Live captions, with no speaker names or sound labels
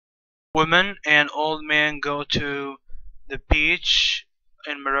Women and old men go to the beach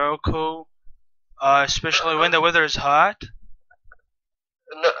in Morocco, especially when the weather is hot.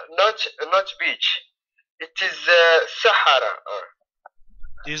 No, not beach. It is Sahara.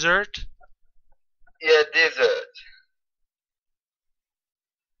 Desert. Yeah, desert.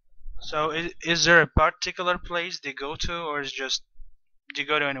 So is there a particular place they go to, or is just they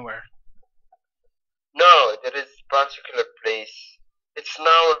go to anywhere? No, there is particular place. It's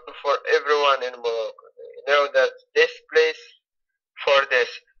known for everyone in Morocco. They know that this place for this.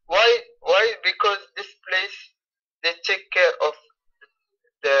 Why? Because this place they take care of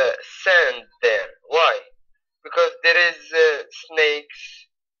the sand there. Why? Because there is snakes.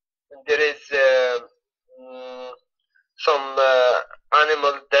 There is mm, some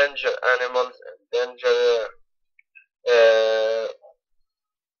animals, and uh,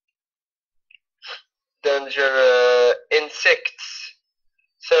 danger insects.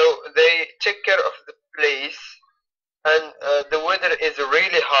 So they take care of the place, and the weather is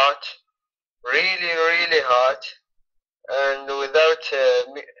really hot, really hot, and without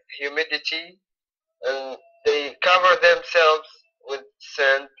humidity, and they cover themselves with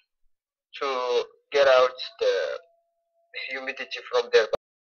sand to get out the humidity from their